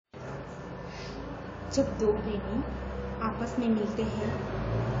जब दो प्रेमी आपस में मिलते हैं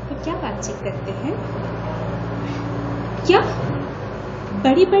तो क्या बातचीत करते हैं? क्या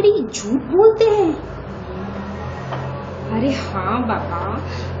बड़ी बड़ी झूठ बोलते हैं? अरे हाँ बाबा,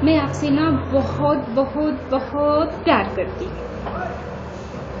 मैं आपसे ना बहुत बहुत बहुत प्यार करती हूँ।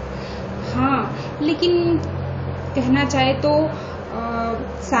 हाँ, लेकिन कहना चाहे तो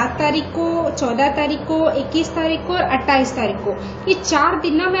 7 तारीख को, 14 तारीख को, 21 तारीख को और 28 तारीख को, ये 4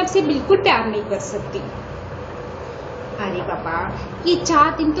 दिन ना मैं आपसे बिल्कुल प्यार नहीं कर सकती। अरे पापा, ये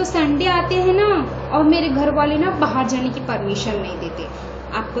 4 दिन तो संडे आते हैं ना, और मेरे घर वाले ना बाहर जाने की परमिशन नहीं देते,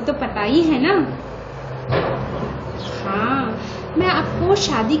 आपको तो पता ही है ना। हाँ, मैं आपको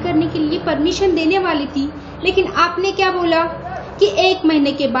शादी करने के लिए परमिशन देने वाली थी, लेकिन आपने क्या बोला कि 1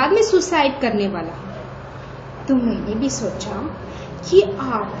 महीने के बाद मैं सुसाइड करने वाला। तो मैंने भी सोचा कि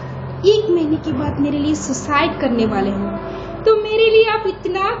आप 1 महीने के बाद मेरे लिए सुसाइड करने वाले हो, तो मेरे लिए आप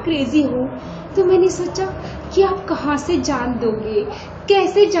इतना क्रेजी हो, तो मैंने सोचा कि आप कहाँ से जान दोगे,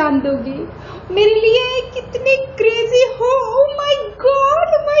 कैसे जान दोगे, मेरे लिए कितने क्रेजी हो। Oh my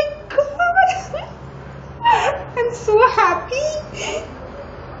God, oh my God, I am so happy.